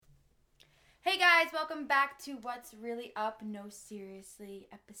Hey guys, welcome back to What's Really Up? No Seriously,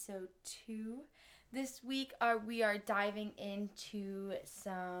 episode 2. This week we are diving into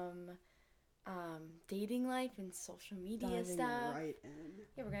some dating life and social media stuff. Right in.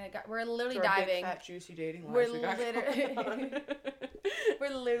 Yeah, we're literally to our diving. Big, fat, juicy dating lives We're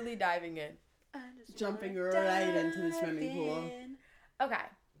literally diving in. Jumping right into the swimming pool. Okay,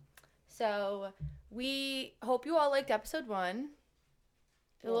 so we hope you all liked episode 1.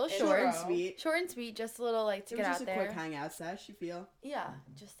 A little short and sweet. Short and sweet, just a little to get out there. Just a quick hangout sesh, you feel? Yeah,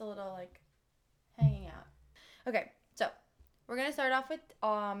 just a little hanging out. Okay, so we're gonna start off with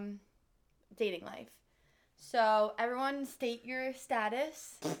dating life. So everyone state your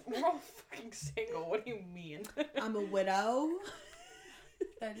status. We're all fucking single. What do you mean? I'm a widow.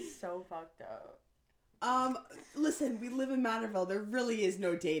 That is so fucked up. Listen, we live in Matterville. There really is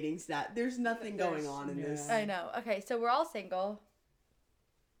no dating stat. There's nothing going on in this. I know. Okay, so we're all single.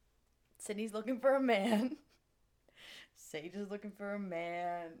 Sydney's looking for a man. Sage is looking for a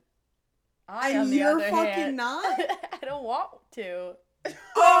man. And you're fucking not? I don't want to.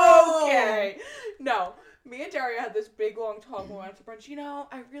 Okay. No. Me and Daria had this big long talk when we went to brunch. You know,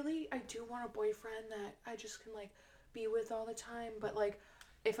 I do want a boyfriend that I just can be with all the time. But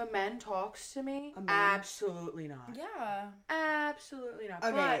if a man talks to me, absolutely not. Yeah. Absolutely not.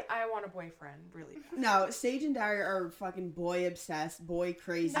 Okay. But I want a boyfriend, really bad. No, Sage and Daria are fucking boy obsessed, boy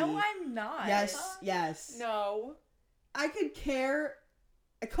crazy. No, I'm not. Yes. No. I couldn't care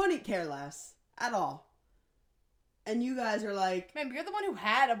less at all. And you guys are like... Ma'am, you're the one who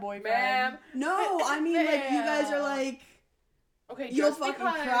had a boyfriend. Ma'am. No, I mean, you guys are like... Okay, you'll fucking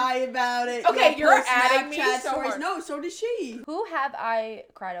cry about it. Okay, you'll you're post adding me Snapchat so stories. hard. No, so does she. Who have I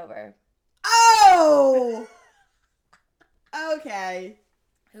cried over? Oh! Okay.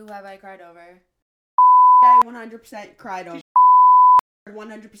 Who have I cried over? I 100% cried over.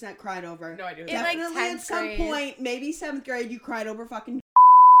 100% cried over. No idea. In Definitely 10th at some grade. point, maybe 7th grade, you cried over fucking...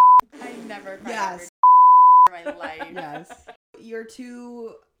 I never cried Yes. over in my life. Yes. You're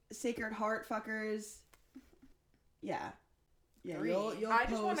two Sacred Heart fuckers. Yeah. Yeah, you'll I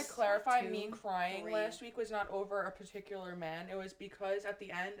just want to post clarify, 2, me crying 3. last week was not over a particular man. It was because at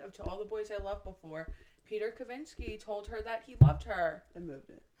the end of To All the Boys I Loved Before, Peter Kavinsky told her that he loved her. I moved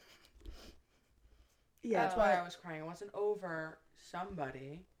it. Yeah, That's why I was crying. It wasn't over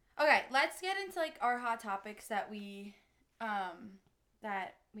somebody. Okay, let's get into our hot topics that we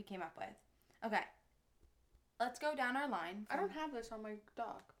came up with. Okay. Let's go down our line. I don't have this on my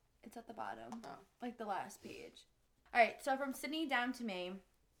doc. It's at the bottom. Oh. The last page. Alright, so from Sydney down to me,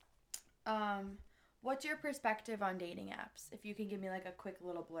 what's your perspective on dating apps? If you can give me a quick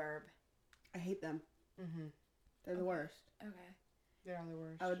little blurb. I hate them. Mm-hmm. They're the worst. Okay. They're the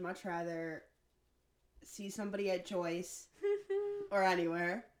worst. I would much rather see somebody at Joyce or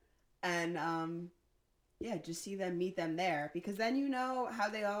anywhere and just see them, meet them there, because then you know how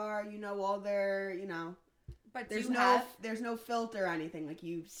they are, you know all their, But there's no filter or anything.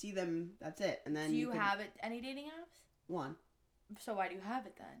 You see them, that's it. And then do you have any dating apps? One. So why do you have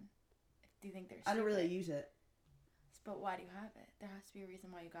it then? Do you think there's I don't really use it. But why do you have it? There has to be a reason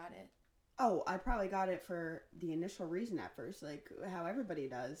why you got it. Oh, I probably got it for the initial reason at first, how everybody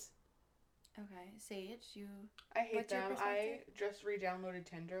does. Okay, Sage, I hate what's your them. I perspective? just re-downloaded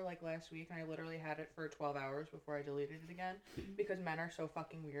Tinder last week, and I literally had it for 12 hours before I deleted it again because men are so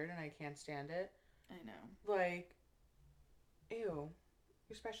fucking weird, and I can't stand it. I know. Ew.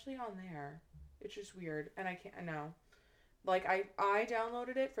 Especially on there. It's just weird, and I can't, no. I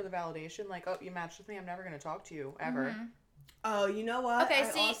downloaded it for the validation, oh, you matched with me, I'm never gonna talk to you, ever. Mm-hmm. Oh, you know what? Okay,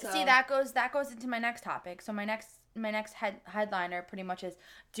 see that goes into my next topic. So my next headliner pretty much is,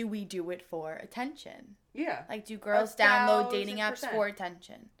 do we do it for attention? Yeah. Do girls download dating apps for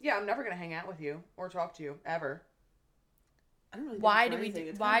attention? Yeah, I'm never gonna hang out with you or talk to you ever. I don't really Why think do we it's do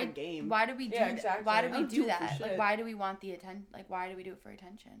anything. It's why kind of a game. why do we do Yeah, that? exactly. Why do we I'm do doing that? for shit. Why do we want the attention? Why do we do it for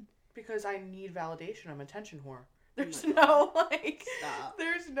attention? Because I need validation. I'm a attention whore. There's my no Stop.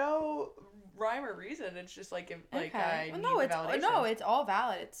 there's no rhyme or reason. It's just I need validation. No, it's all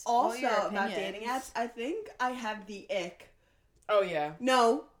valid. It's all Also, your about opinions. dating apps, I think I have the ick. Oh yeah.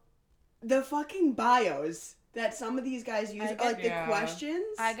 No, the fucking bios that some of these guys use, I or get- the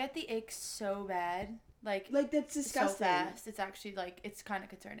questions. I get the ick so bad. That's disgusting. So fast. It's actually it's kind of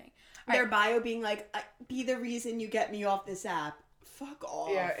concerning. Their bio being be the reason you get me off this app. Fuck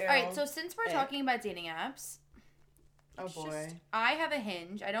off. Yeah. All right, so since we're talking about dating apps, Oh boy. I have a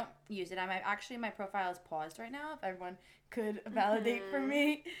Hinge. I don't use it. My profile is paused right now. If everyone could validate for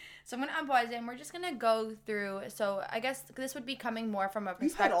me, so I'm gonna unpause it, and we're just gonna go through. So I guess this would be coming more from a You've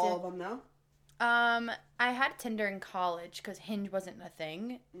perspective. had all of them, though. I had Tinder in college because Hinge wasn't a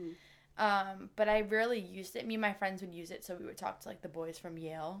thing. But I rarely used it. Me and my friends would use it, so we would talk to like the boys from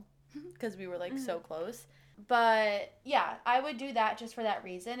Yale because we were like so close. But yeah, I would do that just for that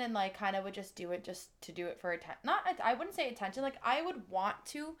reason, and like kind of would just do it just to do it for I wouldn't say attention. Like I would want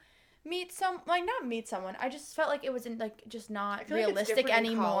to not meet someone. I just felt like it wasn't like just not realistic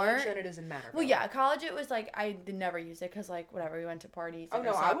anymore. Than it is in Matterville. Well, yeah, college it was like I did never use it because like whatever, we went to parties. Oh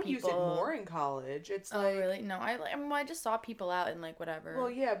no, I would use it more in college. It's like, really? No, I just saw people out and like whatever. Well,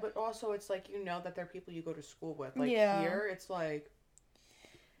 yeah, but also it's like that they're people you go to school with. Like Yeah. here, it's like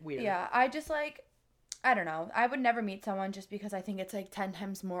weird. Yeah, I just like I don't know. I would never meet someone just because I think it's like 10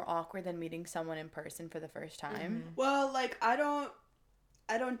 times more awkward than meeting someone in person for the first time. Well, like I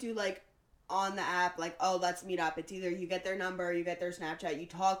don't do like on the app like, oh, let's meet up. It's either you get their number, you get their Snapchat, you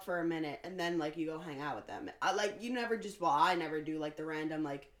talk for a minute, and then like you go hang out with them. I never do like the random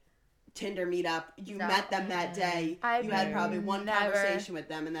like Tinder meetup. You met them that day. You had probably one conversation with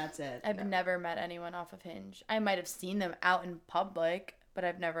them and that's it. I've never met anyone off of Hinge. I might have seen them out in public, but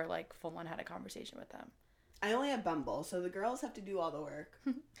I've never like full on had a conversation with them. I only have Bumble, so the girls have to do all the work.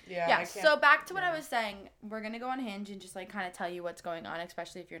 Yeah, so back to what I was saying. We're going to go on Hinge and just like kind of tell you what's going on,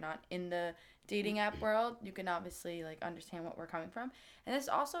 especially if you're not in the dating app world. You can obviously like understand what we're coming from. And this is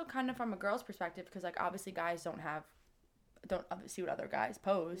also kind of from a girl's perspective because like obviously guys don't see what other guys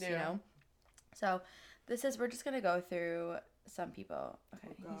post, you know? So we're just going to go through some people.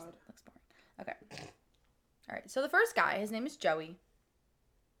 Okay, he looks boring. Okay. All right, so the first guy, his name is Joey.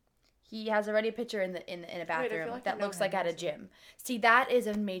 He has already a picture in a bathroom that looks like at a gym. See, that is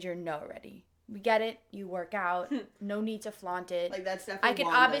a major no already. We get it. You work out. No need to flaunt it. Like that's definitely. I can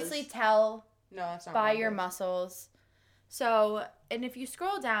obviously tell that's not by your muscles. So, and if you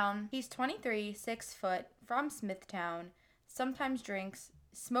scroll down, he's 23, 6 foot, from Smithtown. Sometimes drinks,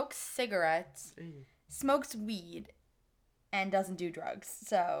 smokes cigarettes, smokes weed, and doesn't do drugs.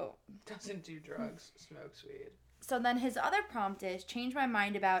 So doesn't do drugs, smokes weed. So then his other prompt is, change my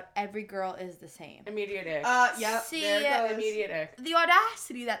mind about every girl is the same. Immediate ick. Yep. See, there goes. Immediate ick. The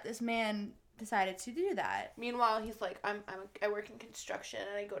audacity that this man decided to do that. Meanwhile, he's like, I work in construction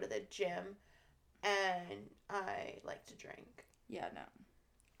and I go to the gym and I like to drink. Yeah, no.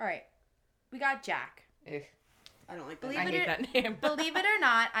 All right. We got Jack. I don't like that. I hate that name. Believe it or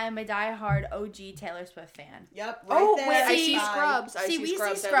not, I am a diehard OG Taylor Swift fan. Yep. Wait, I see Scrubs. We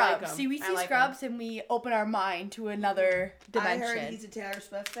see Scrubs. See, we see Scrubs and we open our mind to another dimension. I heard he's a Taylor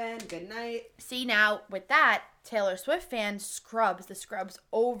Swift fan. Good night. See, now, with that, Taylor Swift fan, Scrubs. The Scrubs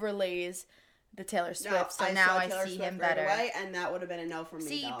overlays the Taylor Swift, so now I see him better. Right away, and that would have been a no for me.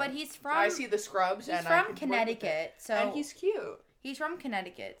 See, dog. but he's from... I see the Scrubs, he's from Connecticut, so... And he's cute. He's from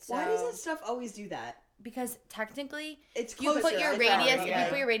Connecticut, so... Why does that stuff always do that? Because technically, it's you put your radius. If you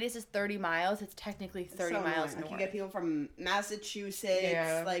put your radius is 30 miles. It's technically 30 miles north. You get people from Massachusetts.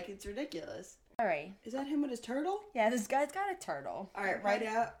 Yeah. Like it's ridiculous. All right. Is that him with his turtle? Yeah, this guy's got a turtle. All right,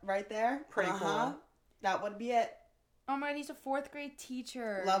 right there. Pretty cool. That would be it. Oh my God, he's a 4th grade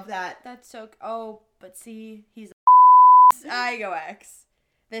teacher. Love that. That's so. Oh, but see, he's. I go X.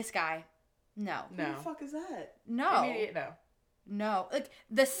 This guy, no. Who the fuck is that? No. Immediate no. No, like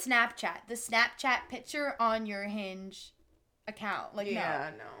the Snapchat picture on your Hinge account. Like,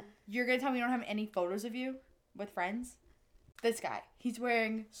 no. You're gonna tell me you don't have any photos of you with friends? This guy, he's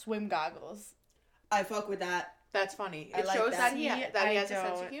wearing swim goggles. I fuck with that. That's funny. I It like shows that. that he has a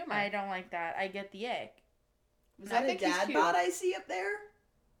sense of humor. I don't like that. I get the ick. Was that a dad bod I see up there?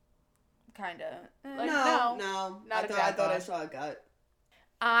 Kinda. No. Not a dad I thought I bod. saw a gut.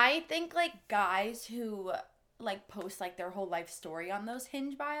 I think like guys who like post like their whole life story on those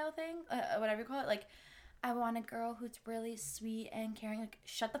Hinge bio thing, whatever you call it, like I want a girl who's really sweet and caring. Like,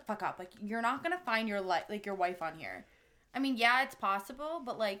 shut the fuck up. Like, you're not gonna find your your wife on here. I mean, yeah, it's possible,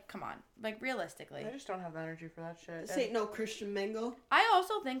 but like, come on, like realistically. I just don't have the energy for that shit. This ain't no Christian mingle. I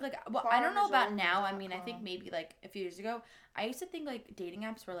also think like, well, I don't know about Farmersonly.com. now. I mean, I think maybe like a few years ago, I used to think like dating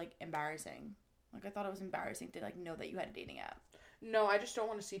apps were like embarrassing. Like I thought it was embarrassing to like know that you had a dating app. No, I just don't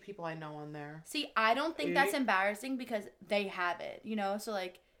want to see people I know on there. See, I don't think that's embarrassing because they have it, you know? So,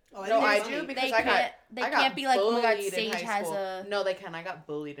 like... Oh, no, I do because I can't be like, oh my God, bullied in Sage high has school. a... No, they can. I got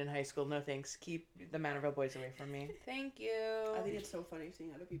bullied in high school. No thanks. Keep the Matterville boys away from me. Thank you. I think it's so funny seeing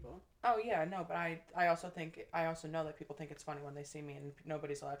other people. Oh, yeah, no, but I also know that people think it's funny when they see me and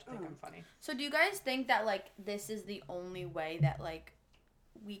nobody's allowed to think I'm funny. So, do you guys think that, like, this is the only way that, like,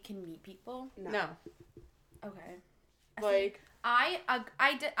 we can meet people? No. Okay. Like... I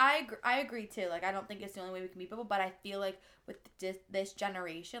agree too. Like, I don't think it's the only way we can meet people, but I feel like with this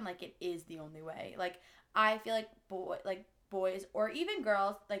generation, like, it is the only way. Like, I feel like boys or even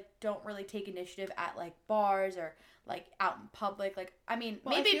girls like don't really take initiative at like bars or like out in public. Like I mean,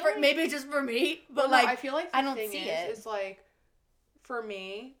 Well, maybe just for me, but no, like I feel like the I don't thing see it. is like for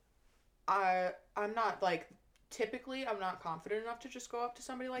me, I'm not like typically I'm not confident enough to just go up to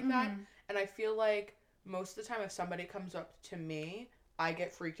somebody like that, Mhm. and I feel like most of the time if somebody comes up to me, I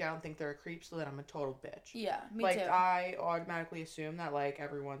get freaked out and think they're a creep, so then I'm a total bitch. Yeah, me like too. I automatically assume that like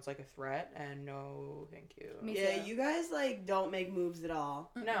everyone's like a threat, and no, thank you. Me Yeah, too. you guys like don't make moves at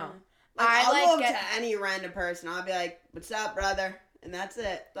all. No. Mm-mm. Like, I, I'll like, go up get- to any random person. I'll be like, "What's up, brother?" And that's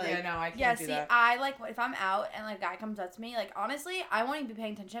it. Like, Yeah, no, I can't Yeah, do see, that. I like if I'm out and like a guy comes up to me, like honestly, I won't even be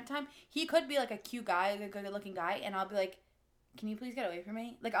paying attention at the time. He could be like a cute guy, like a good looking guy, and I'll be like, "Can you please get away from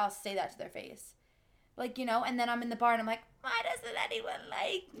me?" Like I'll say that to their face, like you know. And then I'm in the bar and I'm like, "Why doesn't anyone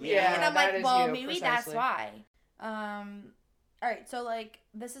like me?" Yeah, and I'm that like, is "Well, you, maybe precisely. that's why." All right, so like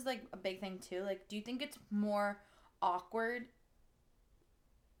this is like a big thing too. Like, do you think it's more awkward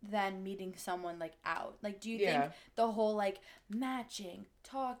than meeting someone like out? Like, do you Yeah. think the whole like matching,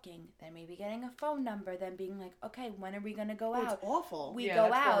 talking, then maybe getting a phone number, then being like, okay, when are we gonna go oh, it's out? awful. We Yeah, go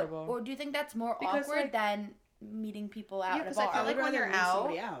that's out, horrible. or do you think that's more Because, awkward like- than meeting people out Yeah, at a because I bar? feel I like would when rather you're meet out,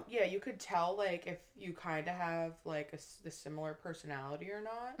 somebody out. yeah, you could tell like if you kind of have like the similar personality or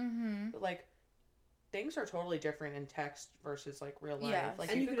not. Mm-hmm. But, like things are totally different in text versus like real life. Yes.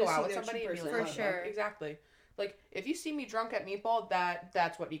 Like And you you could could go just out see with their somebody true and be like, personality. For "Oh, sure. exactly." Like if you see me drunk at Meatball,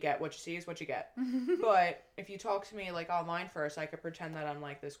 that's what you get. What you see is what you get. But if you talk to me like online first, I could pretend that I'm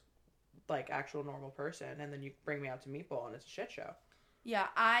like this like actual normal person, and then you bring me out to Meatball and it's a shit show. Yeah,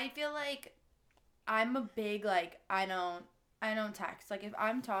 I feel like I'm a big like I don't text. Like if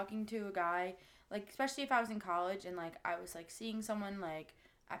I'm talking to a guy, like especially if I was in college and like I was like seeing someone like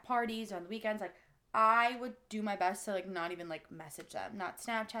at parties or on the weekends, like I would do my best to like not even like message them, not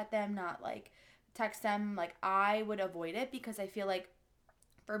Snapchat them, not like text them. Like I would avoid it because I feel like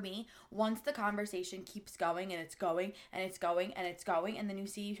for me, once the conversation keeps going and it's going and it's going and it's going and then you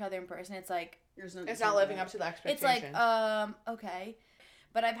see each other in person, it's like It's not living up to the it's expectations. like, okay.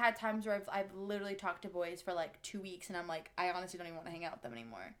 But I've had times where I've literally talked to boys for like 2 weeks and I'm like, I honestly don't even want to hang out with them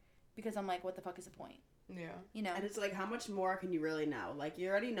anymore. Because I'm like, what the fuck is the point? yeah. You know? And it's like, how much more can you really know? Like, you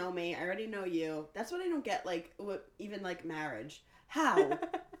already know me. I already know you. That's what I don't get, like, even, like, marriage. How?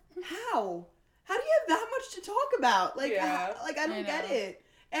 How? How do you have that much to talk about? Like, Yeah. I don't I get know. it.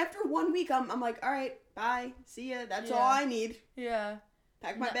 After 1 week, I'm like, all right, bye. See ya. That's Yeah. all I need. Yeah.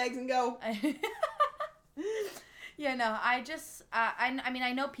 Pack my No. bags and go. Yeah, no, I just, I mean,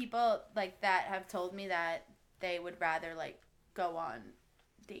 I know people, like, that have told me that they would rather, like, go on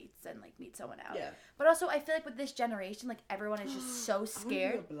dates than, like, meet someone out. Yeah. But also, I feel like with this generation, like, everyone is just so I wanna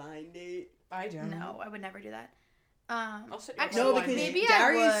scared. do a blind date. I don't. No, I would never do that. I'll sit you Actually, No, blind because date. maybe I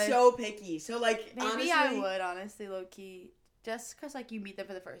Gary's would. so picky. So, like, Maybe honestly, I would, honestly, low key. Just because, like, you meet them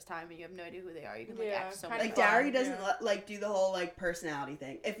for the first time and you have no idea who they are. You can, like, Yeah, act so kinda many like, fun, Gary doesn't, yeah. like, do the whole, like, personality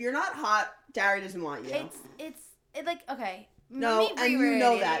thing. If you're not hot, Gary doesn't want you. It's like, okay. No, let me and you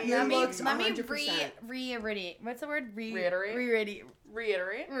know that. Your Let me, looks let me 100%. reiterate. What's the word? Reiterate? Reiterate.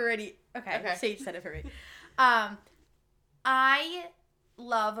 Reiterate. Okay. Okay. Sage said it for me. I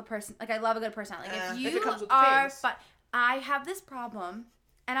love a person. Like I love a good personality. Like, If if it you comes with the are, face. but I have this problem,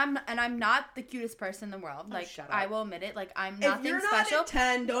 and I'm not the cutest person in the world. Oh, Like shut up. I will admit it. Like I'm If nothing you're not special. at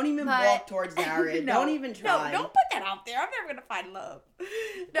 10, don't even but- walk towards Gary. No, Don't even try. No, don't put that out there. I'm never gonna find love.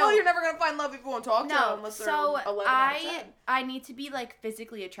 No, Well, you're never gonna find love if you won't talk to them no. unless they're So 11 out of 10. I need to be like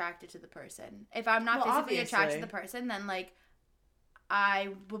physically attracted to the person. If I'm not Well, physically attracted to obviously. the person, then like I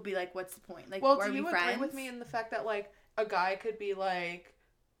will be like, what's the point? Like, Well, are do we you friends? agree with me in the fact that like a guy could be like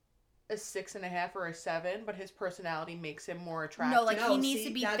a 6.5 or a 7, but his personality makes him more attractive? No, like No, he needs see,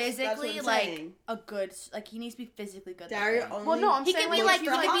 to be that's what physically I'm like saying. a good, like he needs to be physically good. Dario looking. only. Well, no, I'm He saying, could be like, like if he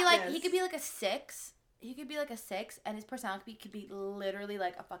you could be like hotness. he could be like a 6. He could be like a 6, and his personality could be literally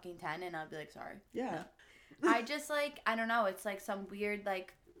like a fucking 10, and I'd be like, sorry. Yeah. I just like I don't know. It's like some weird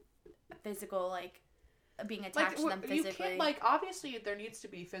like physical like being attached to them you physically. can't like obviously there needs to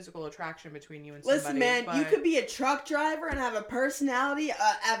be physical attraction between you and somebody. Listen, man, you but- could be a truck driver and have a personality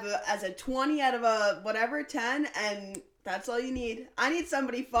as a 20 out of a whatever 10, and that's all you need. I need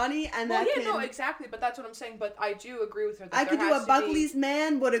somebody funny, and Well, that yeah, can. no, exactly, but that's what I'm saying. But I do agree with her. That I could there do has a to be- Buckley's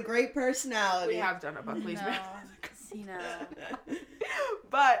man with a great personality. We have done a Buckley's no, man. see no.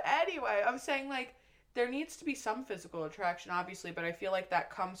 But anyway, I'm saying like there needs to be some physical attraction, obviously, but I feel like that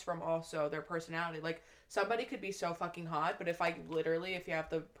comes from also their personality. Like somebody could be so fucking hot, but if you have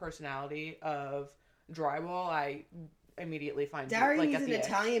the personality of drywall, I immediately find Dari you, like needs at an the edge.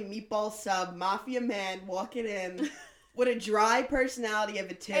 Italian meatball sub, mafia man walking in. with a dry personality of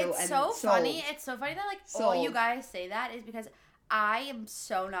a 2. It's and so sold. funny. It's so funny that like all you Sold. guys say that is because I am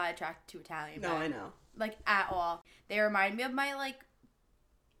so not attracted to Italian No, men. I know. Like at all. They remind me of my like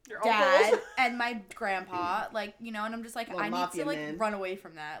Your dad uncles? and my grandpa, like, you know, and I'm just like, Little I need mafia to like man. run away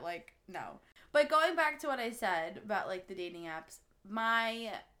from that. Like, no. But going back to what I said about like the dating apps,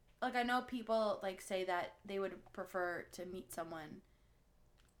 like I know people like say that they would prefer to meet someone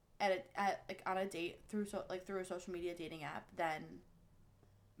at like on a date through a social media dating app than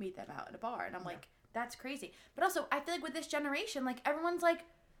meet them out at a bar, and I'm like, that's crazy. But also, I feel like with this generation, like everyone's like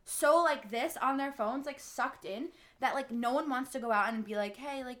so like this on their phones, like sucked in that like no one wants to go out and be like,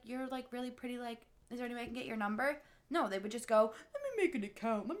 hey, like you're like really pretty, like is there any way I can get your number? No, they would just go, let me make an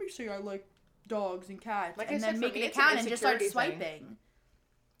account, let me say I like dogs and cats, Like I and said, then for make me, an it's an account and just start insecurity thing. swiping.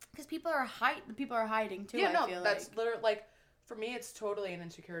 Because people are hiding too. Yeah, I no, feel that's like. literally like for me, it's totally an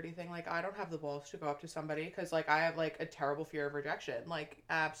insecurity thing. Like I don't have the balls to go up to somebody because like I have like a terrible fear of rejection. Like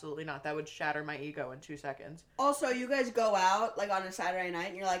absolutely not. That would shatter my ego in 2 seconds. Also, you guys go out like on a Saturday night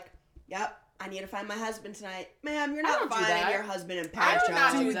and you're like, yep, I need to find my husband tonight. Ma'am, you're I not don't do finding that. your husband in I do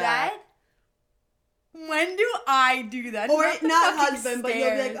not Patreon. do that. When do I do that? Or Not the not fucking husband, but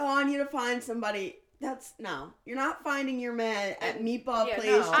you'll be like, stairs. oh, I need to find somebody. That's no. You're not finding your man at Meatball Yeah, Place.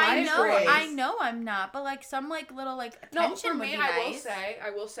 no. I know, Trace. I know I'm not, but like some like little like No, attention for would me, be I nice.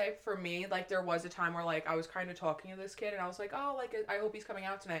 will say, for me, like there was a time where like I was kind of talking to this kid, and I was like, oh, like I hope he's coming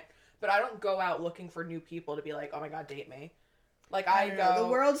out tonight. But I don't go out looking for new people to be like, oh my god, date me. Like I don't go. know. The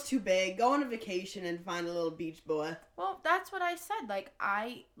world's too big. Go on a vacation and find a little beach boy. Well, that's what I said. Like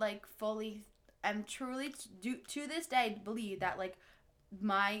I like fully am truly to this day believe that like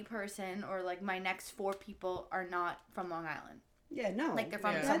my person or like my next 4 people are not from Long Island. Yeah, no. Like, they're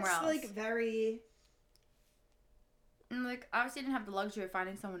from Yeah. somewhere else. That's like very. And like obviously I didn't have the luxury of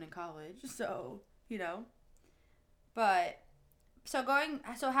finding someone in college, so you know. But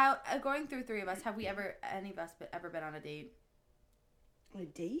going through 3 of us, have we any of us ever been on a date? A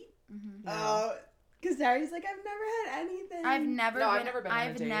date? Mm-hmm. Oh, because Dari's like, I've never had anything. I've never been on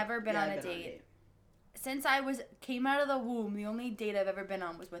a date. Yeah, I've been Since came out of the womb, the only date I've ever been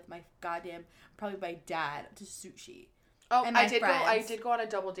on was with my probably my dad to sushi. Oh, and my I friends. did go on a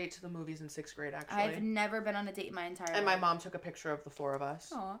double date to the movies in 6th grade actually. I've never been on a date my entire life. And my mom took a picture of the 4 of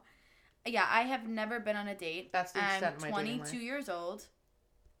us. Aw. Yeah, I have never been on a date. That's the extent of my I'm dating 22 life. years old,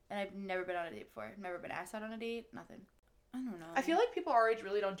 and I've never been on a date before. Never been asked out on a date. Nothing. I don't know. I feel like people our age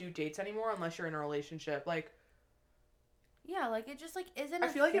really don't do dates anymore unless you're in a relationship. Like, yeah, like it just like isn't. I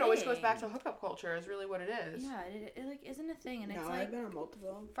feel like it always goes back to thing. hookup culture is really what it is. Yeah, it like isn't a thing, and No, it's I've like been on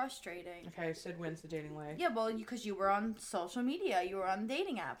multiple. frustrating. Okay, Sid wins the dating life. Yeah, well, because you were on social media, you were on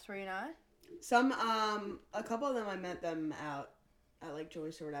dating apps, were you not? Some, a couple of them I met them out at like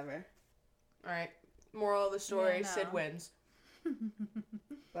Joyce or whatever. All right. Moral of the story: Yeah, no. Sid wins.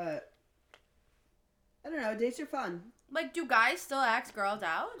 But I don't know. Dates are fun. Like, do guys still ask girls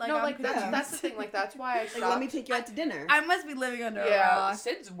out? Like, No, I'm like confused. that's the thing. Like that's why I Like, stopped. let me take you out to dinner. I must be living under a Yeah, rock.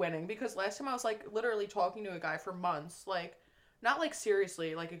 Sid's winning because last time I was like literally talking to a guy for months, like not like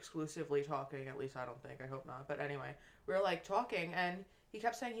seriously, like exclusively talking. At least I don't think. I hope not. But anyway, we were like talking, and he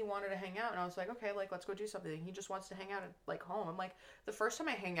kept saying he wanted to hang out, and I was like, okay, like let's go do something. He just wants to hang out at like home. I'm like, the first time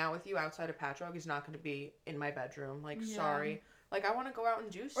I hang out with you outside of Patchogue is not going to be in my bedroom. Like, Yeah. sorry. Like I want to go out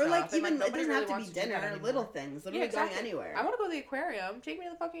and do stuff. Or like and, even it nobody doesn't really have to wants be do that dinner. anymore. Little things. Literally exactly. going anywhere. I want to go to the aquarium. Take me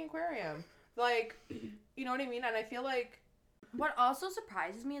to the fucking aquarium. Like, you know what I mean? And I feel like What also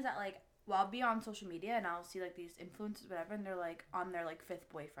surprises me is that, like, well, I'll be on social media and I'll see, like, these influencers, whatever, and they're, like, on their, like, 5th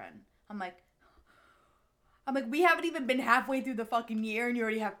boyfriend. I'm like, we haven't even been halfway through the fucking year and you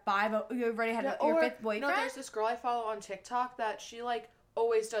already have you already had your 5th boyfriend? No, there's this girl I follow on TikTok that she, like,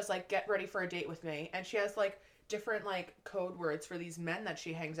 always does, like, get ready for a date with me. And she has, like, different, like, code words for these men that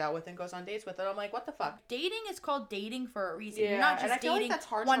she hangs out with and goes on dates with. And I'm like, what the fuck? Dating is called dating for a reason. Yeah, You're not just and I feel dating like that's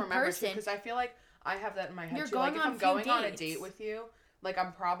hard one to remember, person. because I feel like I have that in my head, You're too. Like, going if on I'm few going on a dates. date with you, like,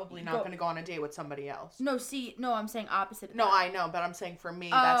 I'm probably not going to go on a date with somebody else. No, I'm saying opposite of No, that. I know, but I'm saying for me,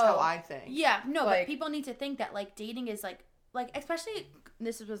 that's how Oh. I think. Yeah, no, Like- but people need to think that, like, dating is, like, especially,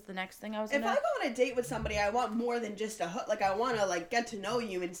 this was the next thing I was If gonna... I go on a date with somebody, I want more than just a hook. Like I want to like get to know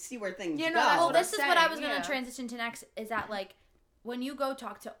you and see where things Yeah, no, go. that's Well, what I'm this is what I was saying, gonna yeah. transition to next. Is that like when you go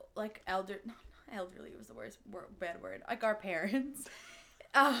talk to like elderly was the worst bad word. Like our parents.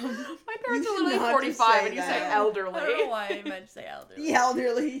 My parents You are literally should not 45 say and you say that. elderly. I don't know why I meant to say elderly. The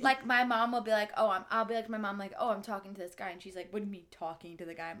elderly. Like my mom will be like, I'll be like to my mom like, I'm talking to this guy, and she's like, what do you mean talking to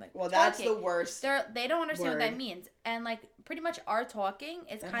the guy? I'm like, well, that's talking. the worst. They don't understand what that word. means, and like pretty much our talking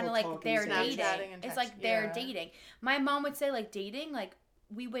is That kind of whole like talking they're stage. dating. Snapchatting and It's text- like they're yeah. dating. My mom would say like dating like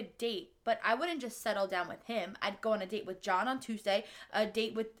we would date, but I wouldn't just settle down with him. I'd go on a date with John on Tuesday, a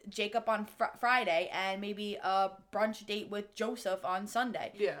date with Jacob on Friday, and maybe a brunch date with Joseph on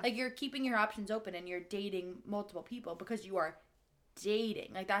Sunday. Yeah. Like, you're keeping your options open and you're dating multiple people because you are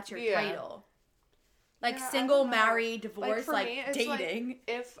dating. Like, that's your title. Like, Yeah, single, married, divorced, for me, it's dating.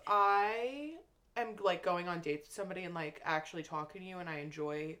 If I am, like, going on dates with somebody and, like, actually talking to you and I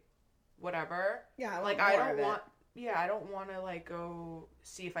enjoy whatever. Yeah, I don't want... Yeah, I don't want to, like, go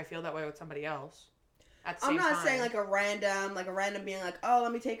see if I feel that way with somebody else. At the same I'm not time. saying, like a random being like, oh,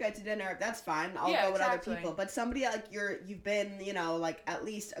 let me take you out to dinner. That's fine. I'll go with exactly. other people. But somebody, like, you've been, you know, like, at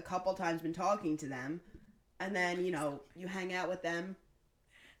least a couple times been talking to them. And then, you know, you hang out with them.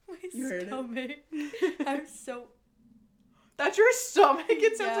 My stomach. I'm so... That's your stomach?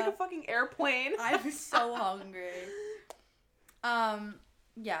 It sounds Yeah. like a fucking airplane. I'm so hungry.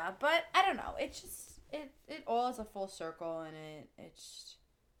 Yeah, but I don't know. It's just... It all is a full circle, and it's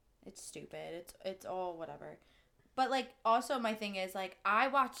stupid. It's all whatever. But, like, also my thing is, like, I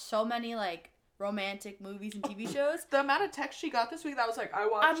watch so many, like, romantic movies and TV shows. The amount of text she got this week, that was like, I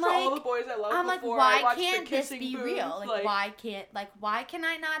watched All the Boys I Loved Before. Why I watched can't The this Kissing be Booth. real? Why can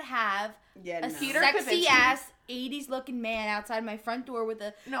I not have a Peter sexy Kavinsky. ass 80s looking man outside my front door with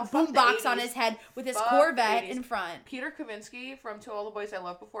a fuck boom the box on 80s. his head with his Fuck Corvette 80s. in front? Peter Kavinsky from To All the Boys I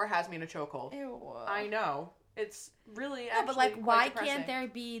Loved Before has me in a chokehold. Ew. I know. It's really No, but, actually like, quite why depressing. can't there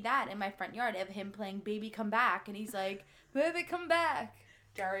be that in my front yard of him playing Baby Come Back? And he's like, Baby Come Back.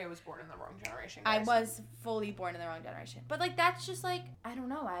 Daria was born in the wrong generation, I guys. was fully born in the wrong generation. But, like, that's just, like, I don't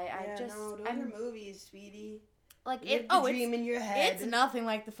know. those are movies, sweetie. Like, You have the dream in your head. It's nothing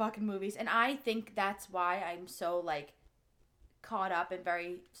like the fucking movies. And I think that's why I'm so, like, caught up and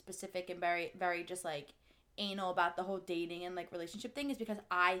very specific and very, very just, like, anal about the whole dating and, like, relationship thing is because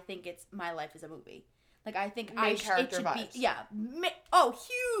I think my life is a movie. Like, I think Main character it should vibes. be, yeah.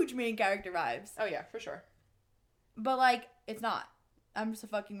 Huge main character vibes. Oh, yeah, for sure. But, like, it's not. I'm just a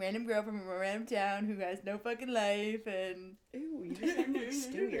fucking random girl from a random town who has no fucking life and... Ooh, you just sound like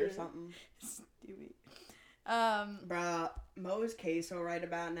Stewie or something. Stewie. Bruh, Mo's queso right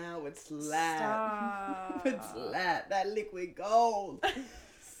about now would slap. Stop. Would slap. That liquid gold.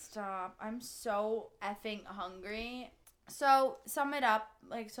 Stop. I'm so effing hungry. So, sum it up.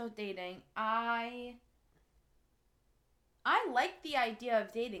 Like, so dating. I like the idea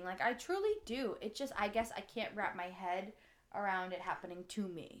of dating. Like, I truly do. It's just, I guess I can't wrap my head around it happening to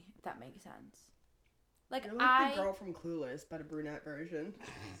me, if that makes sense. Like, You're like the girl from Clueless, but a brunette version.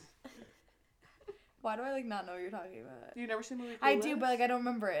 Why do I, like, not know what you're talking about? You never seen the movie Clueless? I do, but, like, I don't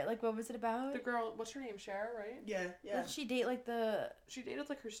remember it. Like, what was it about? The girl, what's her name? Cher, right? Yeah. Did she date, like, She dated,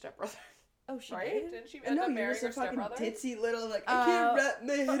 like, her stepbrother. Oh, she right? did? Didn't she end No, up you're marrying just a her fucking stepbrother? titsy little, like, I can't wrap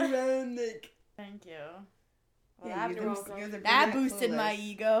my head around, like... Thank you. Yeah, Well, you're the that brunette boosted my Clueless.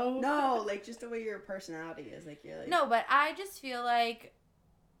 ego. No, like, just the way your personality is, like, you're like... No, but I just feel like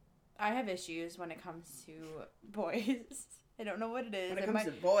I have issues when it comes to boys. I don't know what it is. When it I comes might-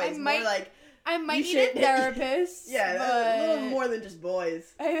 to boys, I more might- like... I might you need a should- therapist. Yeah, but... a little more than just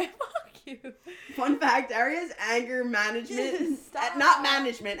boys. Fuck you. Fun fact, Aria's anger management... Stop. not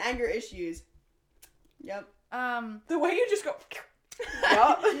management, anger issues. Yep. The way you just go...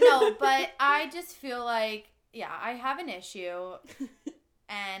 No, but I just feel like, yeah, I have an issue,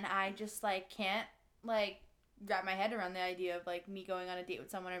 and I just, like, can't, like, wrap my head around the idea of, like, me going on a date with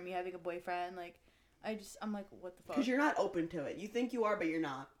someone or me having a boyfriend. Like, I'm like, what the fuck? Because you're not open to it. You think you are, but you're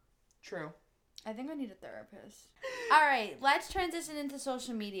not. True. I think I need a therapist. All right, let's transition into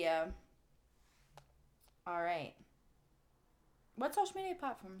social media. All right. What social media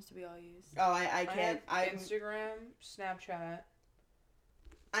platforms do we all use? Oh, I can't. I have Instagram, Snapchat.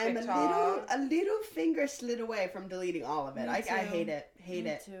 I'm TikTok. a little finger slid away from deleting all of it. Me I too. hate it. Hate Me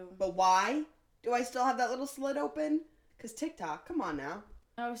it. too. But why do I still have that little slit open? Because TikTok, come on now.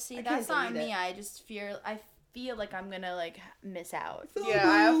 Oh, see, I that's can't not delete me. it. I just feel like I'm gonna, like, miss out. Yeah,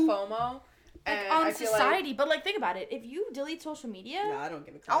 I have FOMO. Like, And on I feel society, but, like, think about it. If you delete social media, No, I don't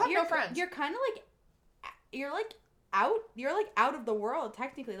give a I'll crap. have no friends. You're kind of like, you're like out of the world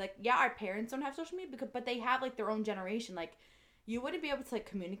technically. Like, yeah, our parents don't have social media, but they have, like, their own generation. Like, you wouldn't be able to, like,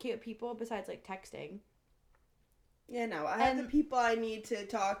 communicate with people besides, like, texting. Yeah, no. I have the And- people I need to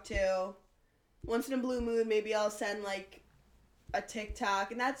talk to. Once in a blue moon, maybe I'll send, like, a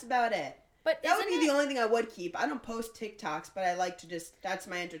TikTok, and that's about it. But That would be the only thing I would keep. I don't post TikToks, but I like to just, that's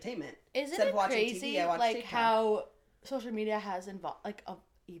my entertainment. Isn't Instead it of watching crazy, TV, I watch like, TikTok. how social media has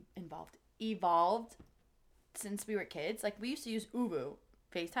evolved since we were kids? Like, we used to use Uvu.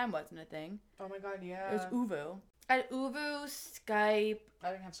 FaceTime wasn't a thing. Oh my god, yeah. It was Uvu. At Uvu, Skype, I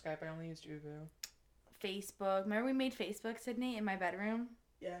didn't have Skype. I only used Uvu. Facebook. Remember we made Facebook, Sydney, in my bedroom?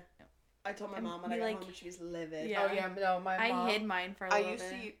 Yeah. I told my And mom when we, I got like- home and she was livid. Yeah. Oh yeah, no, my mom. I hid mine for a I little used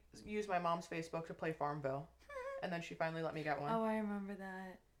bit. to use my mom's Facebook to play Farmville, and then she finally let me get one. Oh, I remember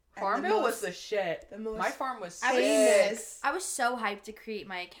that. And Farmville the was most- the shit. The most My farm was I was sick. famous. I was so hyped to create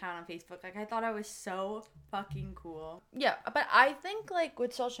my account on Facebook. Like, I thought I was so fucking cool. Yeah, but I think, like,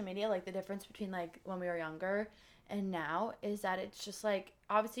 with social media, like, the difference between, like, when we were younger and now is that it's just, like,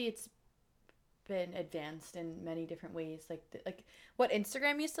 obviously it's been advanced in many different ways. Like what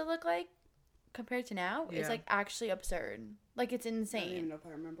Instagram used to look like compared to now is, Yeah. like, actually absurd. Like, it's I don't even insane. know if I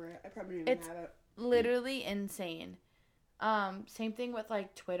remember it. I probably don't even It's- have it. Literally insane. Same thing with,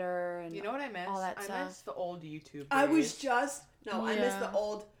 like, Twitter and You know what I miss? all that I stuff. miss the old YouTube. I was days. just I miss the Yeah.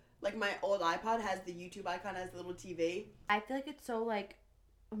 old, like my old iPod has the YouTube icon as the little TV. I feel like it's so, like,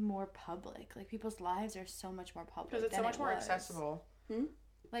 more public. Like, people's lives are so much more public because it's so than much it more was. accessible.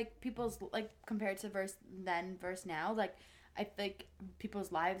 Like, people's, like, compared to verse now, like, I think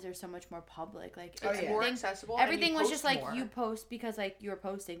people's lives are so much more public. Like, Oh, It's yeah. more everything, accessible. and everything you was post just like more. you post because, like, you were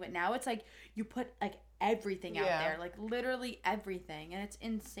posting, but now it's like you put, like, everything out Yeah. there, like, literally everything, and it's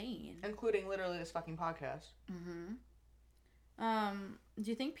insane. including literally this fucking podcast. Do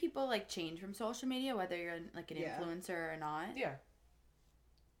you think people, like, change from social media, whether you're, like, an Yeah. influencer or not? Yeah.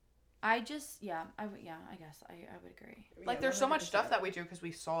 I guess I would agree. Like, Yeah, there's so much 100%. stuff that we do because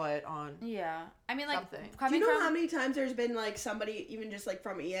we saw it on. Yeah, I mean, like, Something. Do coming you know from how many times there's been like somebody, even just like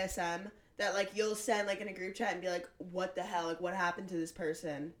from ESM, that like you'll send like in a group chat and be like, "What the hell? Like, what happened to this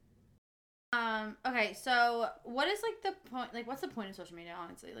person?" Okay, so what is, like, the point? Like, what's the point of social media?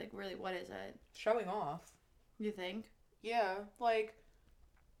 Honestly, like, really, what is it? Showing off. You think? Yeah. Like,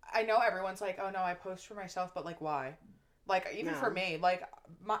 I know everyone's like, oh no, I post for myself, but like, why? Like, even No. for me, like,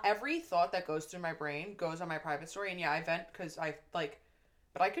 every thought that goes through my brain goes on my private story, and yeah, I vent because I, like,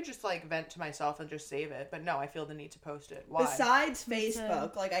 but I could just, like, vent to myself and just save it, but no, I feel the need to post it. Why? Besides Me too.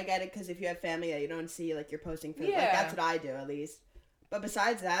 Facebook, like I get it because if you have family that you don't see, like you're posting for, like Yeah. that's what I do at least. But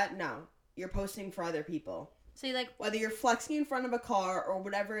besides that, no, you're posting for other people. So, like, Whether you're flexing in front of a car or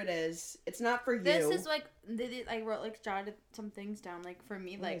whatever it is, it's not for you. this is, like, I wrote, like, jotted some things down. Like, for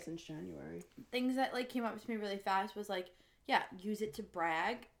me, Like like, since January. things that, like, came up to me really fast was, like, yeah, use it to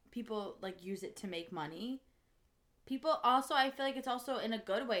brag. People, like, use it to make money. People also, I feel like it's also in a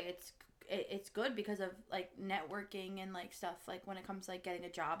good way. It's good because of, like, networking and, like, stuff, like, when it comes to, like, getting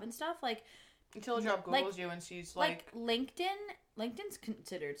a job and stuff. Like, Until a job like- Googles you and sees, like LinkedIn's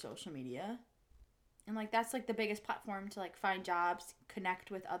considered social media. And, like, that's, like, the biggest platform to, like, find jobs,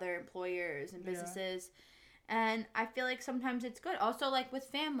 connect with other employers and Yeah. businesses. And I feel like sometimes it's good. Also, like, with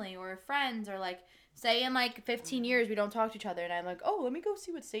family or friends, or, like, say in, like, 15 years we don't talk to each other, and I'm like, oh, let me go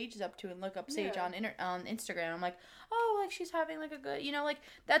see what Sage is up to and look up Sage Yeah. on Instagram. I'm like, oh, like, she's having, like, a good, you know, like,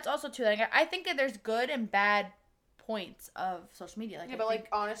 that's also too, like, I think that there's good and bad points of social media. Like, yeah, I but, think, like,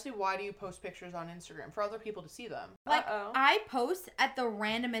 honestly, why do you post pictures on Instagram? For other people to see them. like, Uh-oh. I post at the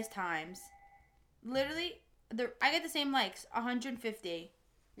randomest times. Literally, I get the same likes, 150.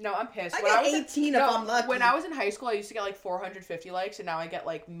 No, I'm pissed. I When get was in- 18 if I'm lucky. When I was in high school, I used to get like 450 likes, and now I get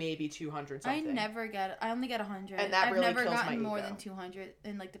like maybe 200 something. I only get 100. And that I've really never kills my gotten more ego. than 200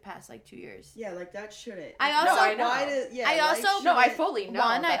 in, like, the past, like, 2 years. Yeah, like that shouldn't. I also- I know. why did, yeah, I like, also- No, I shouldn't- fully know.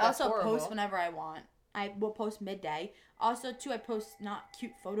 One, I that's also horrible. post whenever I want. I will post midday. Also, two, I post not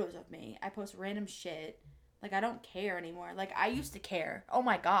cute photos of me. I post random shit. Like, I don't care anymore. Like, I used to care. Oh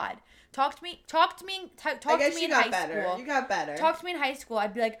my god. Talk to me I to guess me you in got high better. school. You got better. Talk to me in high school.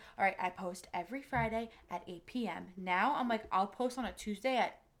 I'd be like, all right, I post every Friday at 8 p.m. Now I'm like, I'll post on a Tuesday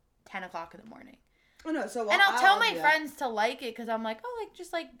at 10 o'clock in the morning. Oh, no, so And I'll tell do my that. friends to like it because I'm like, oh, like,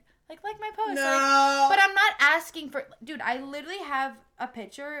 just like my post. No. Like, but I'm not asking for, dude, I literally have a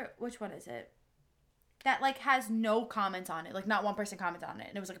picture. Which one is it? That, like, has no comments on it. Like, not one person commented on it.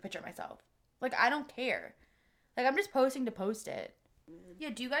 And it was, like, a picture of myself. Like, I don't care. Like, I'm just posting to post it.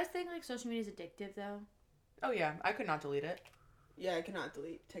 Yeah, do you guys think, like, social media is addictive, though? Oh yeah, I could not delete it. Yeah, I cannot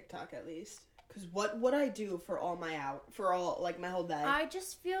delete TikTok at least. Because what would I do for all my like my whole day? I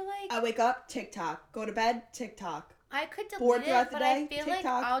just feel like I wake up, TikTok. Go to bed, TikTok. I could delete bored it, throughout the but I day, feel TikTok.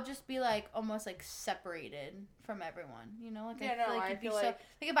 like I'll just be, like, almost, like, separated from everyone. You know? Like, Yeah, I feel no, like I it'd be feel so... like-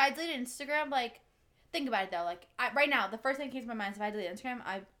 Like, if I deleted Instagram, like... Think about it, though. Like, right now, the first thing that came to my mind is if I deleted Instagram,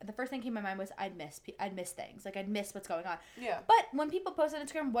 the first thing that came to my mind was I'd miss things. Like, I'd miss what's going on. Yeah. But when people post on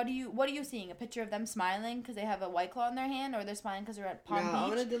Instagram, what are you seeing? A picture of them smiling because they have a White Claw in their hand, or they're smiling because they're at Palm no, I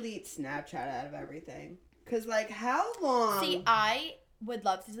want Beach? to delete Snapchat out of everything. Because, like, how long? See, I would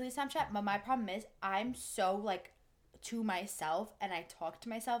love to delete Snapchat, but my problem is I'm so, like, to myself, and I talk to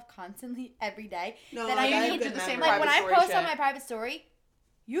myself constantly every day. no, that like, I have need good the same memory. Like, when private I story post shit. on my private story,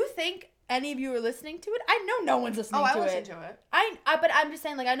 you think any of you are listening to it. I know no one's listening to it. I listen to it. But I'm just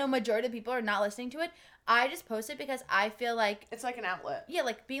saying, like, I know majority of the people are not listening to it. I just post it because I feel like It's like an outlet. yeah,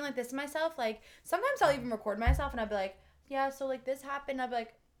 like being like this to myself. Like sometimes I'll even record myself and I'll be like, yeah, so like this happened. I'll be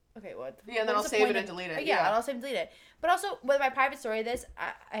like, okay, what? Yeah, and then I'll save it and delete it. Yeah, I'll save and delete it. But also with my private story,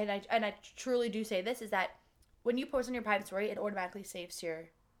 I truly do say this is that when you post on your private story, it automatically saves to your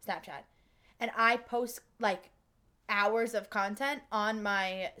Snapchat, and I post like hours of content on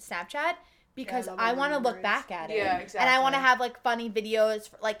my Snapchat because Yeah, I love want to the look memories. back at it. Yeah, exactly. And I want to have like funny videos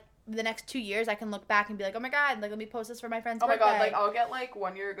for like the next 2 years. I can look back and be like, oh my god, like let me post this for my friend's Oh my birthday. god, like I'll get like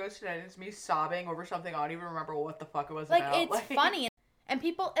 1 year ago today and it's me sobbing over something I don't even remember what the fuck it was like about. it's funny and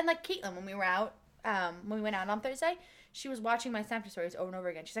people and like Caitlin when we were out when we went out on Thursday, she was watching my Snapchat stories over and over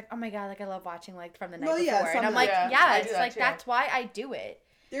again. She's like, oh my god, like I love watching like from the night Well, before. yeah, And I'm some- like, yeah, I yes, do that like too. that's why I do it.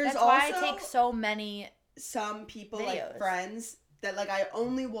 There's That's also why I take so many some people videos. like friends that like I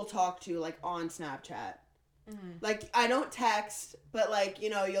only will talk to like on Snapchat. Mhm. Like I don't text, but like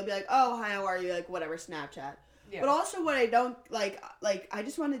you'll be like, oh hi, how are you? Like whatever, Snapchat. Yeah. But also what I don't like I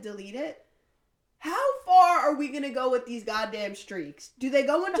just want to delete it. How far are we gonna go with these goddamn streaks? Do they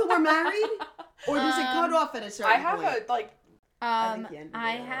go until we're married, or does it cut off at a certain I have point? a like I think the end of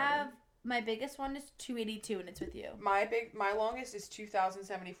I it already. have my biggest one is 282 and it's with you. my longest is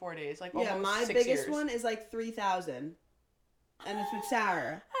 2,074 days. Like Yeah, almost my 6 biggest years. one is like 3,000, and it's with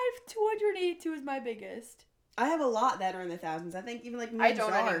Sarah. I have 282 is my biggest. I have a lot that are in the thousands. I think even like me I and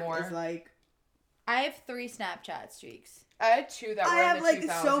don't Zark anymore. is like I have 3 Snapchat streaks. I had 2 that were I in have the like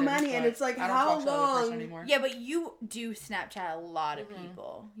 2000s, so many, and but it's like I don't how talk to the other person long? anymore. Yeah, but you do Snapchat a lot of Mhm.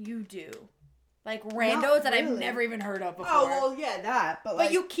 people. You do. Like randos that I've really. never even heard of before. Oh well, yeah, that. But But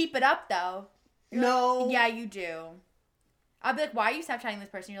like you keep it up though. You're no, like, yeah, you do. I'll be like, why are you Snapchatting this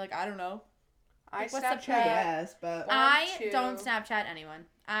person? You're like, I don't know. I Like, what's the Snapchat. I point? guess, but One, I 2. don't Snapchat anyone.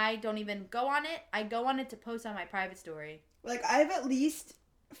 I don't even go on it. I go on it to post on my private story. like I have at least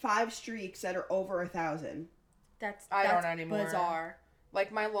 5 streaks that are over 1,000. That's I that's don't anymore. bizarre.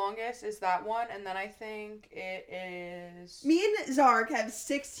 Like my longest is that one, and then I think it is. Me and Zark have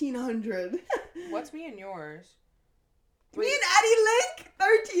 1,600. What's me and yours? Me and Eddie Link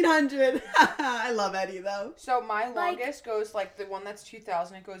 1,300. I love Eddie though. So my longest goes like the one that's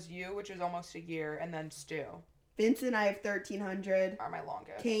 2,000. It goes you, which is almost a year, and then Stu Vincent, I have 1,300. are my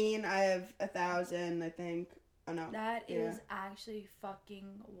longest. Kane, I have 1,000. I think. Oh no. That Yeah. is actually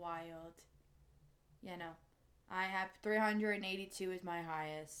fucking wild. Yeah, no. I have 382 is my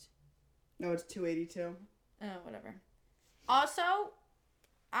highest. No, it's 282. Oh, whatever. Also,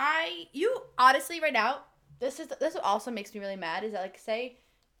 you honestly right now, this also makes me really mad is that like say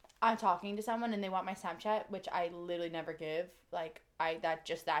I'm talking to someone and they want my Snapchat, which I literally never give. Like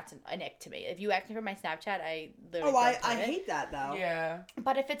that's an ick to me. If you ask me for my Snapchat, I literally Oh, I don't give it. hate that though. Yeah.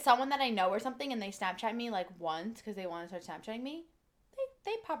 But if it's someone that I know or something and they Snapchat me like once because they want to start Snapchatting me,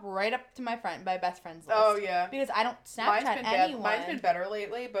 they pop right up to my best friend's list. Oh yeah. Because I don't Mine's Snapchat been anyone. Mine's been better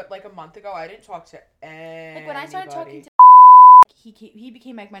lately, but like a month ago, I didn't talk to anybody. Like when I started talking to he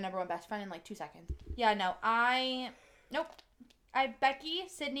became like my number one best friend in like 2 seconds. Yeah, no, nope. I have Becky,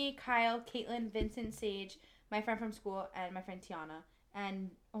 Sydney, Kyle, Caitlin, Vincent, Sage, my friend from school, and my friend Tiana.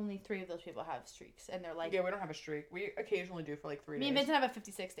 And only 3 of those people have streaks, and they're like Yeah, we don't have a streak. We occasionally do for like 3 me days. and Vincent have a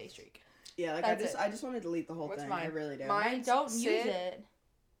 56-day streak. Yeah, like That's I just want to delete the whole What's thing. mine? I really do. Mine- I don't use Sid, it.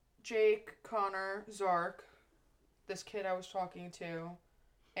 Jake, Connor, Zark, this kid I was talking to,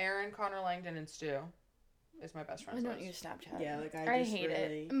 Aaron, Connor Langdon, and Stu is my best I friend. don't use Snapchat. Yeah, like I just hate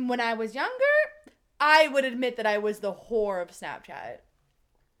really... it. When I was younger, I would admit that I was the whore of Snapchat.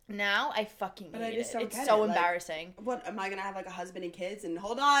 Now I fucking But I hate just it. don't It's get so it, like- embarrassing. What am I gonna have like a husband and kids? And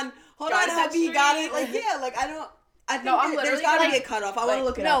hold on, Got hubby, that you got it. streak. Like yeah, like I don't. I think No, I'm there's literally, got to like- be a cutoff. I want to like-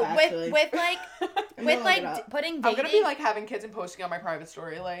 look it No, up. Actually, with like I'm with gonna like look it up. putting I'm dating, gonna be like having kids and posting on my private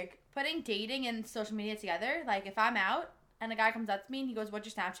story. Like, putting dating and social media together. Like if I'm out and a guy comes up to me and he goes, "What's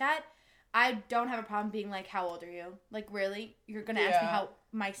your Snapchat?" I don't have a problem being like, "How old are you?" Like really, you're gonna ask me Yeah. how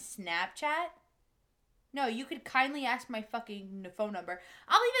my Snapchat? No, you could kindly ask my fucking phone number.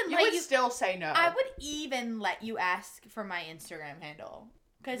 I'll even you let would you. still say no. I would even let you ask for my Instagram handle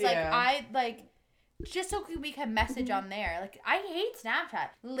because like Yeah. I like. Just so we can message on there. Like, I hate Snapchat.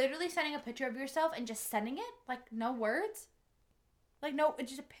 Literally sending a picture of yourself and just sending it. Like, no words. Like, no, it's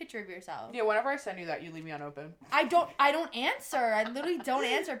just a picture of yourself. Yeah, whenever I send you that, you leave me unopened. I don't answer. I literally don't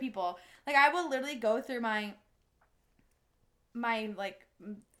answer people. Like, I will literally go through my like,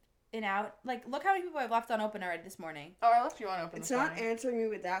 in out. Like, look how many people I've left unopened already this morning. Oh, I left you unopened. It's this not morning. answering me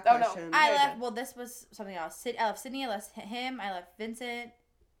with that Oh, no. question. I Yeah, left, yeah. well, this was something else. I left Sydney, I left him, I left Vincent.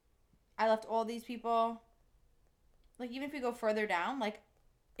 I left all these people. Like, even if we go further down, like,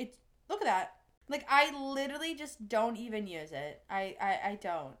 it's, Look at that. Like, I literally just don't even use it. I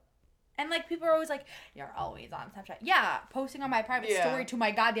don't. And, like, people are always like, you're always on Snapchat. Yeah, posting on my private story to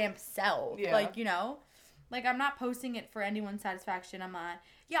my goddamn self. Yeah. Like, you know? Like, I'm not posting it for anyone's satisfaction. I'm not.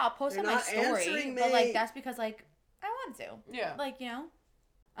 Yeah, I'll post You're on my not story. answering But, me. like, that's because, like, I want to. Yeah. Like, you know?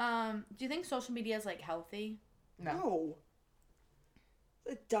 Do you think social media is, like, healthy? No.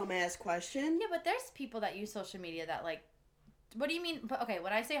 A dumbass question. Yeah, but there's people that use social media that, like, what do you mean? But okay,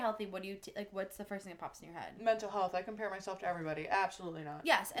 when I say healthy, what do you like? What's the first thing that pops in your head? Mental health. I compare myself to everybody. Absolutely not.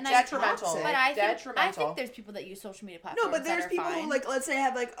 Yes, and Detrimental. Toxic. But I Detrimental. think there's people that use social media platforms. No, but there's that are people fine. who, like, let's say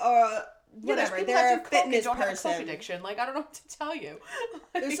have, like, Yeah, there's whatever. people They're that a do coke and fitness don't have a coke person. addiction. Like, I don't know what to tell you.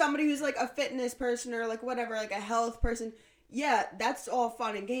 There's somebody who's, like, a fitness person or, like, whatever, like, a health person. Yeah, that's all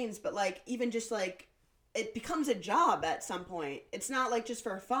fun and games, but, like, even just, like, it becomes a job at some point. It's not, like, just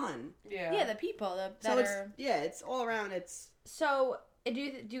for fun. Yeah, the people that So it's, are. yeah, it's all around, it's... So do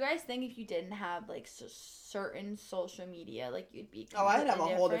you guys think if you didn't have like certain social media, like you'd be Oh, I'd have a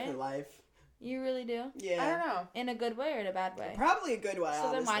completely whole different life. You really do? Yeah. I don't know. In a good way or in a bad way? Probably a good way,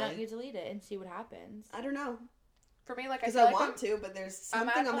 So then why don't honestly. you delete it and see what happens? I don't know. For me, like, I Because feel I like want to, but there's I'm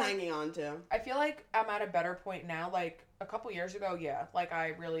something at, I'm like- hanging on to. I feel like I'm at a better point now. Like, a couple years ago, yeah, like, I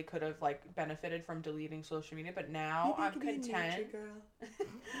really could have, like, benefited from deleting social media, but now Maybe I I'm could be a content. nature girl.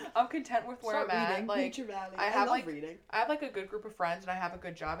 I'm content with where Start I'm reading. at. Like, Nature Valley. I I have, love like- reading. I have, like, a good group of friends, and I have a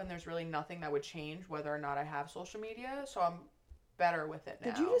good job, and there's really nothing that would change whether or not I have social media, so I'm better with it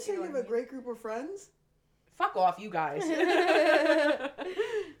now. Did you just say know you have what I a mean? great group of friends? Fuck off, you guys.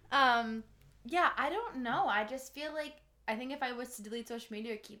 Yeah, I don't know. I just feel like I think if I was to delete social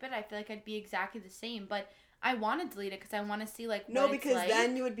media or keep it, I feel like I'd be exactly the same. But I want to delete it because I want to see like No, what because it's like.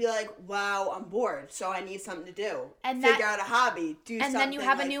 then you would be like, wow, I'm bored, so I need something to do. And Figure that- out a hobby, do and something. then you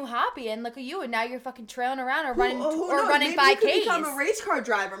have like, a new hobby, and look at you, and now you're fucking trailing around or Who running knows? running Maybe you could 5Ks. become a race car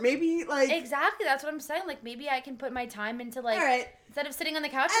driver. Maybe, like... Exactly, that's what I'm saying. Like maybe I can put my time into like all right, instead of sitting on the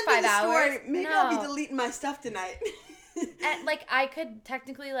couch end for 5 of the hours. story. Maybe no. I'll be deleting my stuff tonight. And, like I could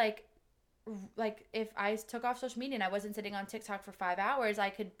technically like if I took off social media and I wasn't sitting on TikTok for 5 hours, I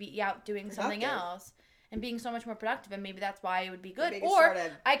could be out doing something Productive. else and being so much more productive, and maybe that's why it would be good. Maybe Or start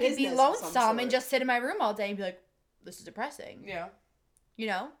a I could be business of some lonesome and sort. just sit in my room all day and be like, this is depressing. Yeah. You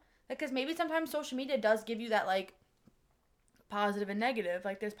know? Because maybe sometimes social media does give you that like positive and negative.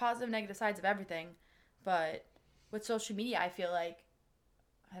 Like there's positive and negative sides of everything. But with social media, I feel like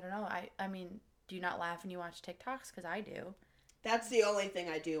I don't know. I mean, do you not laugh when you watch TikToks? Because I do. That's the only thing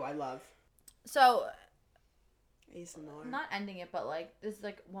I do. I love So ASMR. I'm not ending it, but like this is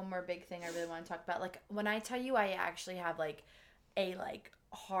like one more big thing I really want to talk about. Like when I tell you I actually have like a like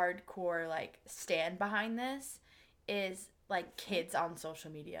hardcore like stand behind this is like kids on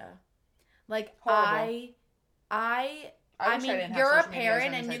social media. Like Horrible. I wish I mean didn't have you're a social media as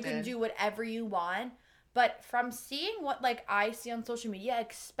parent long as and I you can did. do whatever you want. But from seeing what like I see on social media,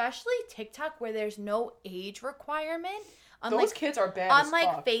 especially TikTok where there's no age requirement, Those kids are bad on as like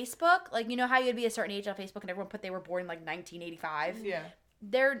fuck. Facebook, like you know how you'd be a certain age on Facebook and everyone put they were born like 1985. Yeah.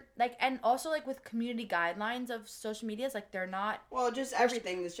 They're like, and also like with community guidelines of social medias, like they're not. Well, just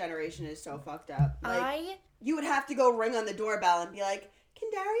everything this generation is so fucked up. Like, I you would have to go ring on the doorbell and be like, "Can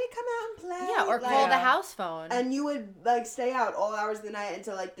Daria come out and play?" yeah, or like, call the Yeah. house phone. And you would like stay out all hours of the night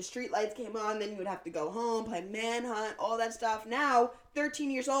until like the street lights came on. Then you would have to go home, play manhunt, all that stuff. Now, 13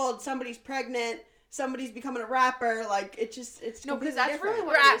 years old, somebody's pregnant, somebody's becoming a rapper. Like it's No, because completely that's different. really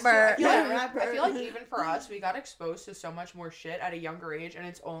what it is, too. Rapper. I feel Yeah, like- rapper. I feel like even for us, we got exposed to so much more shit at a younger age, and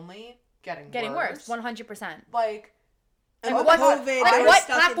it's only getting worse, 100%. Like, And And with what, COVID, they like, were what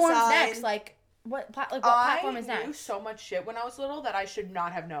stuck platform's inside. next? Like what platform is I knew next? so much shit when I was little that I should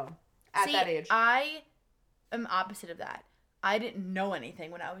not have known at See, that age. I am opposite of that. I didn't know anything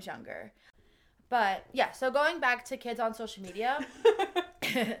when I was younger. But yeah, so going back to kids on social media,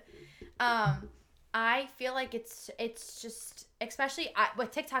 I feel like it's just especially with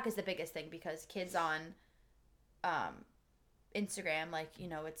TikTok is the biggest thing because kids on Instagram, like, you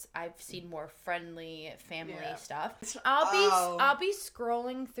know, I've seen more friendly family Yeah. stuff. Oh. I'll be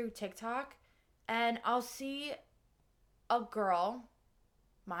scrolling through TikTok and I'll see a girl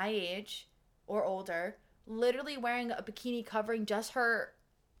my age or older literally wearing a bikini covering just her,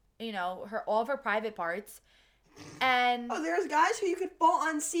 you know, all of her private parts. And Oh, there's guys who you could full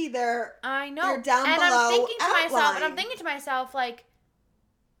on see their. I know. They're down and below I'm thinking outline. to myself, like,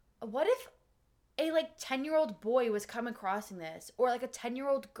 what if a like 10-year-old boy was coming crossing this, or like a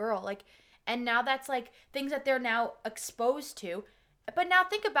 10-year-old girl, like, and now that's like things that they're now exposed to. But now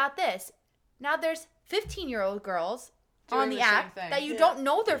think about this. Now there's 15-year-old girls on Doing the the same app thing. that you Yeah. don't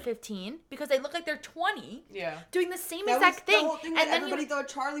know they're 15 because they look like they're 20 Yeah. doing the same That exact was thing. the whole thing And that then everybody you thought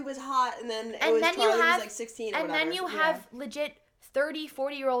Charlie was hot, and then it And was then you Charlie have- was like 16 or and whatever. then you have legit 30,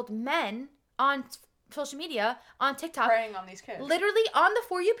 40-year-old men on social media, on TikTok, Preying on these kids. literally on the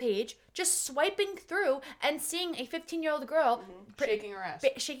For You page, just swiping through and seeing a 15-year-old girl Shaking her ass.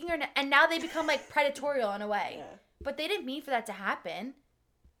 shaking her, and now they become like predatorial in a way. Yeah. But they didn't mean for that to happen,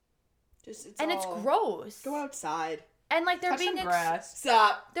 Just it's and all, it's gross. Go outside. And like they're Touch being some grass.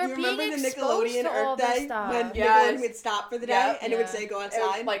 Stop. They're you remember being the exposed Nickelodeon to all Earth this Day stuff. when Yes. Nickelodeon would stop for the day Yep. and it would Yeah. say go It was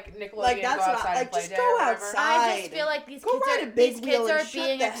outside? like Nickelodeon Like, that's go what I- outside like, and play just day go or whatever. outside. I just feel like these Go kids ride are a big these wheel kids and are shut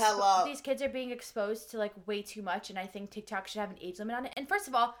being the hell up. these kids are being exposed to like way too much, and I think TikTok should have an age limit on it. And first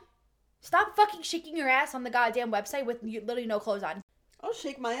of all, stop fucking shaking your ass on the goddamn website with literally no clothes on. I'll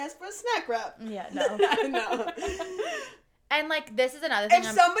shake my ass for a snack wrap. Yeah, no. No. And like this is another thing. If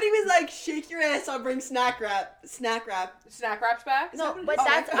somebody was like, shake your ass, I'll bring snack wrap. Snack wraps back? No, that what it but is?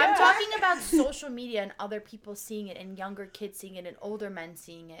 that's Oh, I'm yeah. talking about social media and other people seeing it, and younger kids seeing it, and older men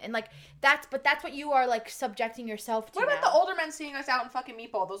seeing it, and like that's what you are like subjecting yourself to. What about now. the older men seeing us out in fucking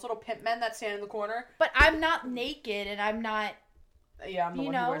Meatball? Those little pimp men that stand in the corner? But I'm not naked, and I'm not Yeah, I'm the You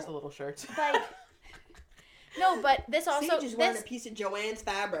one know? who wears the little shirts. like. No, but this also Sage is wearing this a piece of Joanne's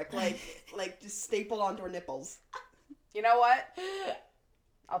fabric, like just stapled onto her nipples. You know what?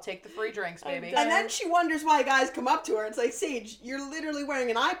 I'll take the free drinks, I'm baby. done. And then she wonders why guys come up to her. It's like, Sage, you're literally wearing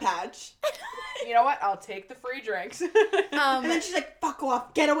an eye patch. You know what? I'll take the free drinks. And then she's like, fuck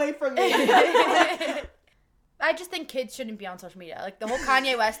off, get away from me. I just think kids shouldn't be on social media. Like the whole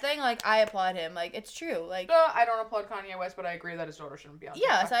Kanye West thing, like I applaud him. Like it's true. Like No, I don't applaud Kanye West, but I agree that his daughter shouldn't be on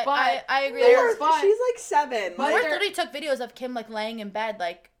yes, TikTok. I agree. they're- With but- She's like 7. but Like, North they're- literally took videos of Kim like laying in bed.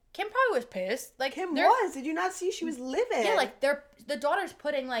 Like Kim probably was pissed. Like Kim they're- was. Did you not see she was livid? Yeah, like the daughter's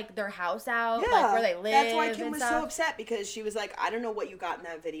putting like their house out, Yeah, like where they live. that's why Kim and was stuff. so upset, because she was like, I don't know what you got in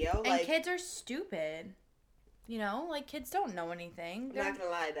that video. And Like, kids are stupid. You know, like kids don't know anything. I'm They're- not gonna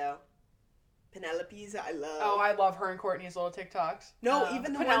lie though. Penelope's I love. Oh, I love her and Courtney's little TikToks. No,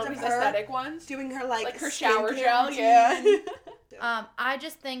 even the ones Penelope's of her aesthetic ones. doing her like Her shower skincare gel, routine. yeah. I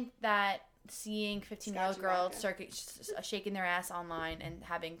just think that seeing 15-year-old Scotch and girls vodka. shaking their ass online and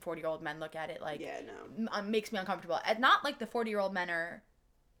having 40-year-old men look at it like Yeah, no. makes me uncomfortable. And not like the 40-year-old men are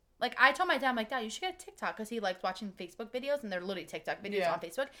like, I told my dad, I'm like, Dad, you should get a TikTok, because he likes watching Facebook videos, and they're literally TikTok videos Yeah. on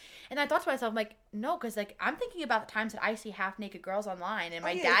Facebook. And I thought to myself, I'm like, no, because like I'm thinking about the times that I see half-naked girls online, and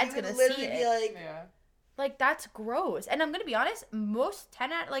my Oh, yeah, dad's he would gonna literally see be it. like, Yeah. Like, that's gross. And I'm gonna be honest, most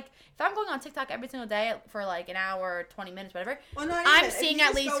 10 out, like, if I'm going on TikTok every single day for like an hour, 20 minutes, whatever, well, not I'm even. If seeing you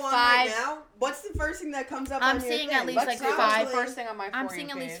at just least go on 5 Right now, what's the first thing that comes up I'm on your seeing thing? at least, Let's like, see what's 5 the first thing on my I'm For seeing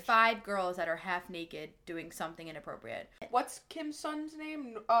You at least page. 5 girls that are half naked doing something inappropriate. What's Kim's son's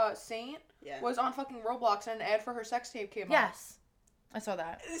name? Saint Yeah. was on fucking Roblox, and an ad for her sex tape came up. Yes. I saw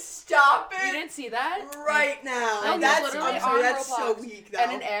that. Stop You it didn't see that? right now. No, That's, literally I'm sorry, on that's so Roblox. weak though.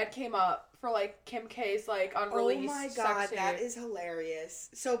 And an ad came up for like Kim K's like Oh unreleased my sex god, tape. that is hilarious.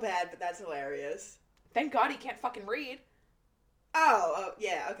 So bad, but that's hilarious. Thank God he can't fucking read. Oh,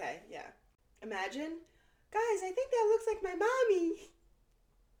 yeah, okay, yeah. Imagine, guys, I think that looks like my mommy.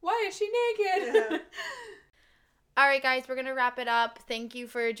 Why is she naked? Yeah. All right, guys, we're gonna wrap it up. Thank you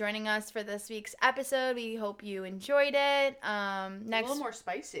for joining us for this week's episode. We hope you enjoyed it. Next, A little more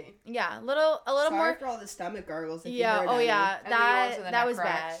spicy. yeah, a little Sorry more. for all the stomach gurgles. If Yeah. You heard Oh any. yeah. And the yawns and the That neck was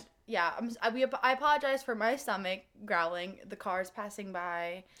cracks. bad. Yeah. I apologize for my stomach growling. The cars passing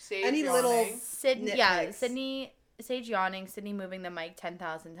by. Sage Any yawning. little- Sydney. Yeah. Nitpicks. Sage yawning. Sydney moving the mic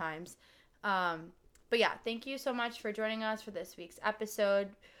 10,000 times. But yeah, thank you so much for joining us for this week's episode.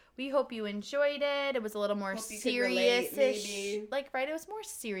 We hope you enjoyed it. It was a little more Hope you could relate, serious-ish. maybe. Like, right? It was more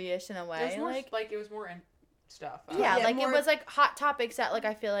serious in a way. It was more like, it was more in stuff. yeah, Yeah, like more- it was like hot topics that like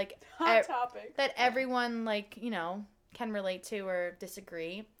I feel like Hot topic. that everyone like, you know, can relate to or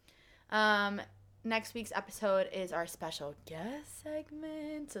disagree. Next week's episode is our special guest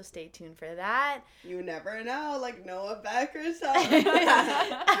segment, so stay tuned for that. You never know, like Noah Beck or something.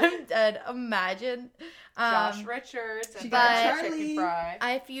 I'm dead. Imagine. Josh Richards she and got Chicken Charlie. Fry.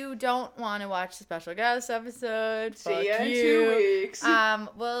 If you don't want to watch the special guest episode, fuck See ya in you. 2 weeks.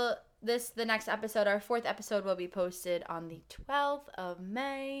 The next episode, our 4th episode, will be posted on the 12th of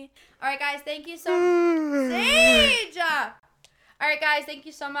May. All right, guys, thank you so much. Sage! All right, guys, thank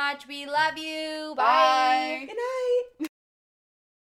you so much. We love you. Bye. Bye. Good night.